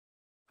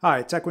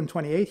Hi,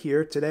 Tech128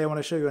 here. Today I want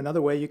to show you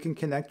another way you can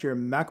connect your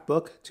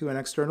MacBook to an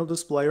external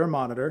display or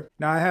monitor.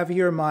 Now I have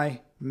here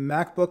my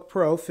MacBook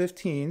Pro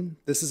 15.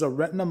 This is a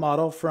Retina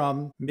model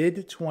from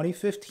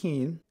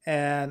mid-2015,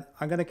 and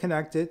I'm going to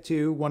connect it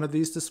to one of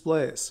these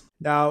displays.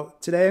 Now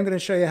today I'm going to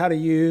show you how to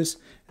use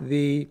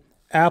the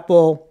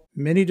Apple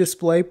mini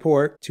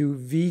DisplayPort to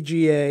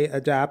VGA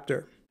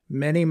adapter.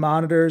 Many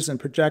monitors and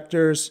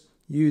projectors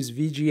use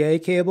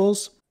VGA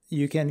cables.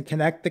 You can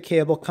connect the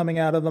cable coming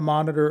out of the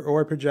monitor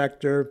or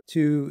projector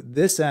to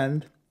this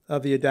end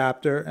of the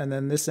adapter and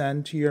then this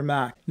end to your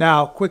Mac.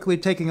 Now, quickly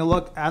taking a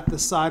look at the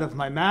side of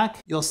my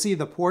Mac, you'll see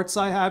the ports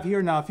I have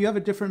here. Now, if you have a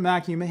different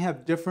Mac, you may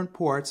have different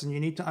ports and you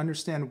need to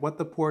understand what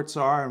the ports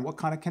are and what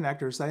kind of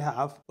connectors they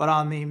have. But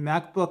on the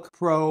MacBook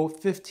Pro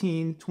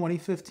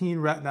 2015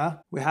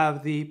 Retina, we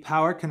have the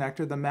power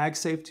connector, the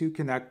MagSafe 2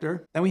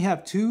 connector. Then we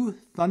have two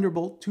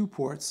Thunderbolt 2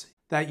 ports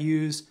that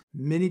use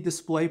mini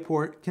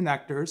DisplayPort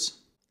connectors.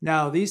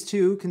 Now, these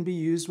two can be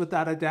used with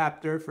that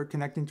adapter for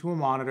connecting to a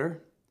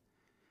monitor.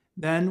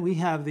 Then we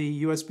have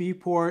the USB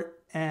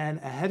port and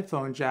a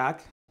headphone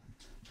jack.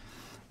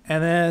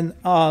 And then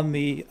on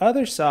the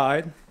other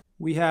side,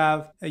 we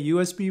have a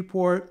USB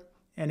port,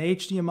 an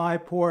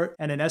HDMI port,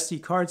 and an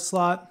SD card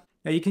slot.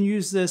 Now, you can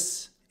use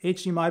this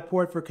HDMI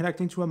port for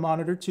connecting to a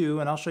monitor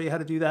too, and I'll show you how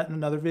to do that in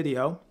another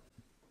video.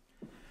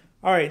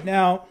 All right,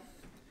 now,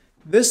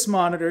 this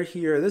monitor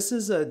here, this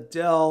is a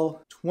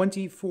Dell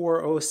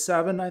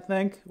 2407, I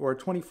think, or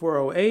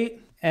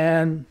 2408.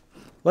 And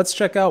let's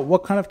check out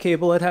what kind of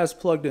cable it has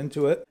plugged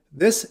into it.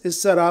 This is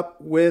set up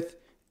with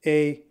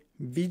a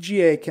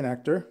VGA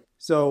connector.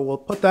 So we'll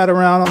put that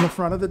around on the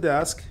front of the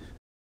desk.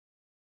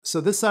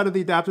 So this side of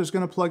the adapter is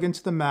going to plug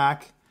into the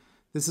Mac.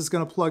 This is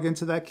going to plug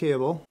into that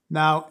cable.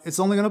 Now, it's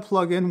only going to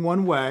plug in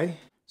one way.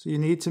 So you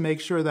need to make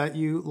sure that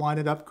you line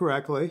it up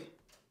correctly.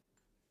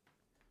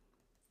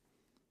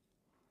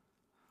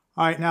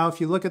 All right, now if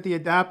you look at the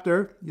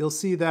adapter, you'll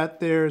see that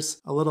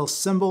there's a little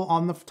symbol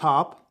on the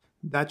top.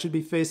 That should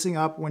be facing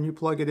up when you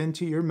plug it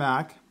into your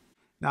Mac.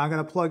 Now I'm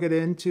going to plug it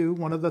into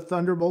one of the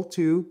Thunderbolt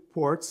 2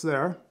 ports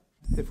there.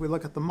 If we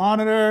look at the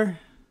monitor,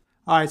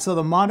 all right, so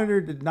the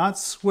monitor did not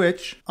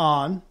switch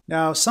on.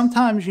 Now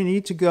sometimes you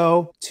need to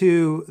go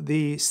to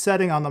the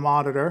setting on the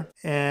monitor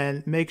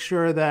and make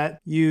sure that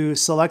you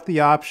select the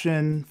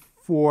option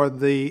for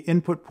the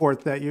input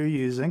port that you're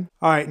using.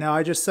 All right, now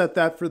I just set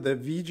that for the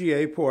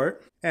VGA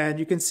port. And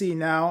you can see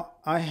now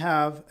I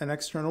have an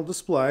external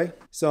display.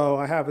 So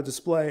I have a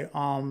display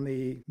on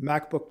the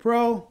MacBook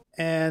Pro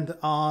and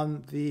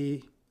on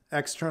the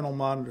external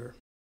monitor.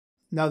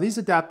 Now these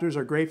adapters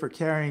are great for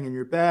carrying in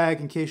your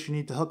bag in case you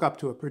need to hook up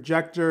to a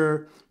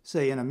projector,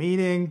 say in a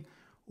meeting,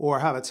 or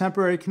have a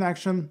temporary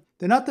connection.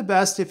 They're not the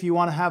best if you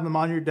want to have them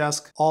on your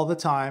desk all the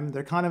time.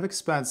 They're kind of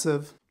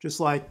expensive, just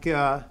like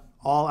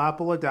all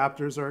Apple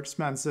adapters are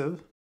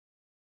expensive.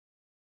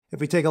 If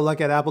we take a look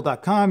at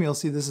apple.com, you'll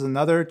see this is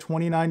another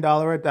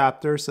 $29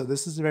 adapter, so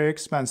this is very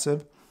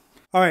expensive.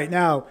 All right,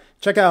 now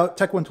check out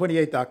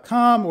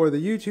tech128.com or the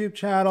YouTube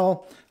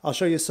channel. I'll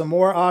show you some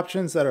more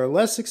options that are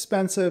less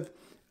expensive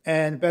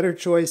and better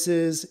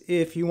choices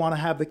if you want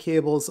to have the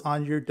cables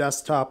on your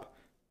desktop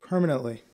permanently.